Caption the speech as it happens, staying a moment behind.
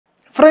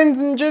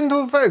Friends and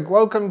gentlefolk,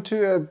 welcome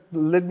to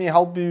let me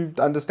help you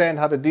understand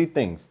how to do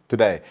things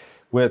today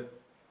with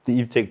the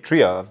Evetech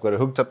Trio. I've got it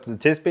hooked up to the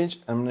test bench.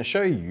 I'm going to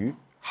show you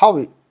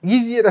how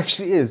easy it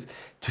actually is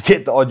to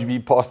get the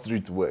RGB pass-through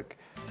to work.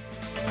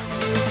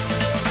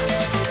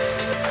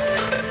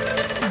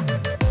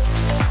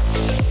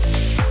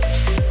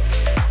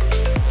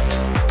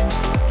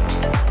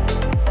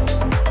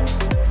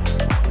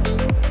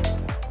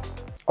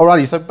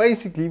 Alrighty, so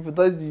basically for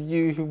those of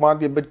you who might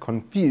be a bit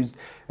confused,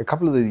 a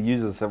couple of the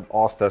users have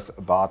asked us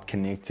about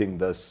connecting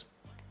this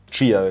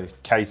Trio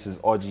case's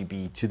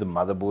RGB to the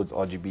motherboard's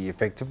RGB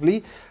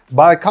effectively.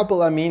 By a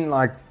couple, I mean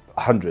like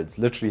hundreds,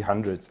 literally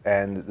hundreds,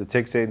 and the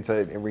tech center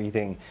and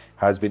everything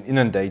has been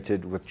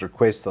inundated with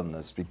requests on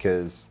this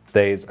because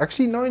there's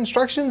actually no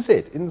instruction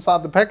set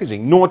inside the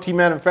packaging. Naughty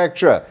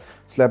manufacturer,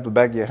 slap the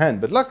back of your hand.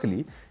 But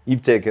luckily,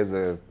 Evetech has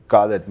a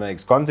guy that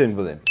makes content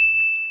for them.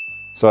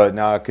 So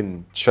now I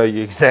can show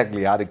you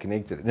exactly how to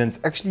connect it. And it's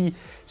actually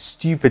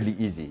stupidly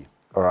easy,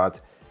 all right?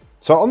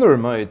 So on the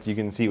remote, you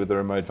can see with the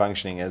remote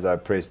functioning, as I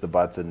press the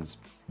buttons,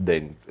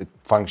 then it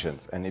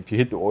functions. And if you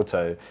hit the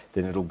auto,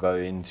 then it'll go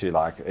into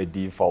like a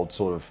default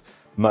sort of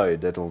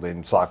mode that'll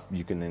then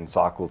you can then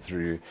cycle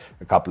through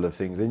a couple of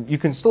things. And you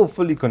can still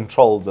fully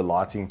control the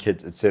lighting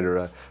kit,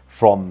 etc.,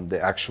 from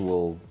the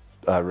actual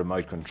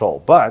remote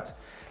control. But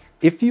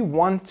if you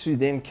want to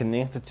then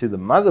connect it to the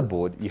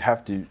motherboard, you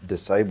have to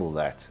disable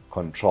that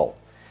control.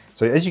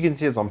 So as you can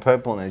see, it's on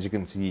purple, and as you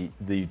can see,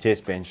 the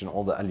test bench and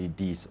all the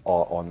LEDs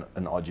are on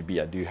an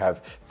RGB. I do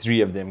have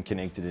 3 of them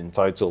connected in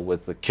total,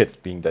 with the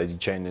kit being daisy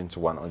chained into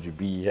one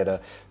RGB header.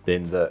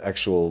 Then the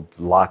actual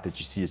light that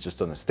you see is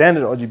just on a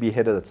standard RGB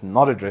header that's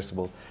not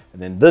addressable.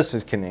 And then this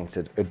is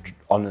connected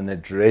on an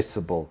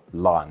addressable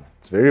line.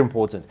 It's very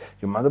important.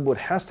 Your motherboard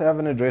has to have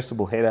an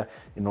addressable header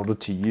in order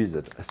to use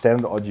it. A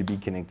standard RGB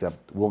connector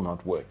will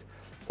not work.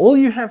 All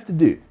you have to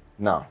do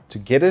now to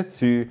get it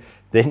to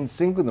then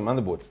sync with the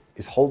motherboard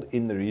is hold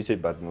in the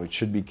reset button, which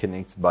should be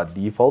connected by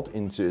default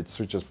into its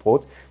switches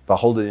port. If I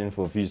hold it in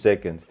for a few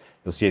seconds,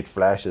 you'll see it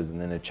flashes and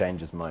then it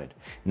changes mode.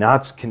 Now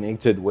it's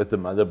connected with the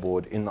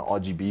motherboard in the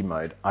RGB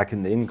mode. I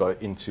can then go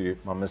into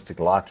my Mystic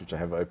Light, which I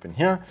have open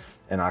here,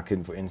 and I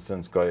can, for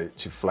instance, go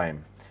to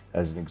flame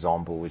as an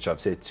example, which I've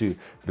set to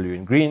blue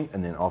and green,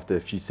 and then after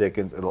a few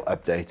seconds, it'll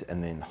update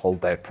and then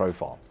hold that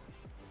profile.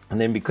 And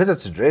then because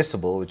it's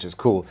addressable, which is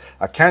cool,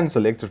 I can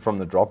select it from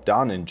the drop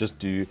down and just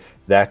do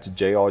that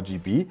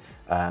JRGB.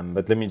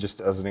 But let me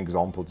just, as an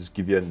example, just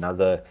give you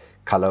another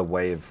color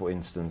wave, for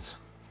instance,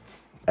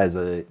 as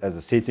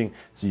a setting,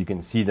 so you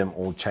can see them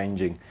all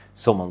changing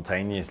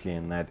simultaneously,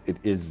 and that it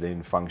is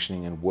then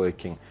functioning and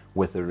working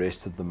with the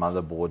rest of the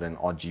motherboard and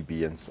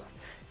RGB and stuff.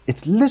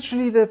 It's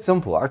literally that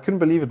simple. I couldn't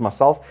believe it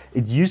myself.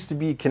 It used to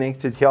be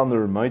connected here on the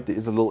remote. There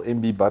is a little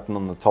MB button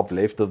on the top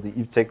left of the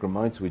Evetech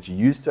remotes, which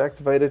used to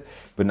activate it,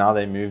 but now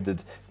they moved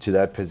it to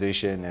that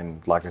position.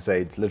 And like I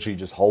say, it's literally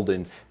just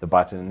holding the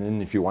button. And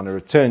then if you want to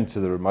return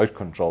to the remote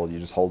control, you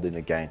just hold in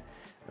again,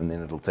 and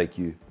then it'll take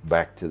you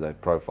back to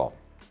that profile.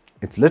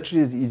 It's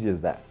literally as easy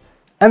as that.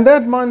 And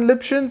that, my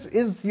Lipshins,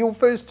 is your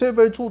first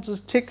Turbo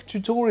Tortoise Tech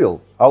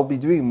tutorial. I'll be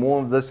doing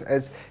more of this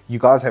as you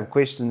guys have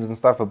questions and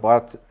stuff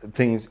about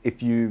things.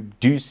 If you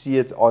do see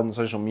it on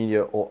social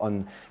media or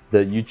on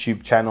the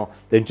YouTube channel,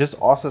 then just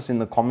ask us in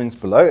the comments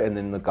below, and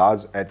then the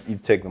guys at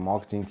Evetech, the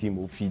marketing team,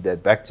 will feed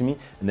that back to me,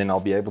 and then I'll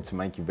be able to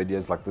make you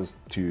videos like this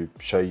to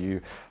show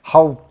you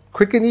how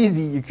quick and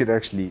easy you could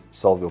actually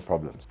solve your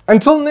problems.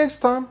 Until next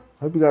time,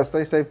 hope you guys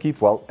stay safe, keep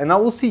well, and I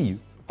will see you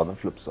on the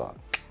flip side.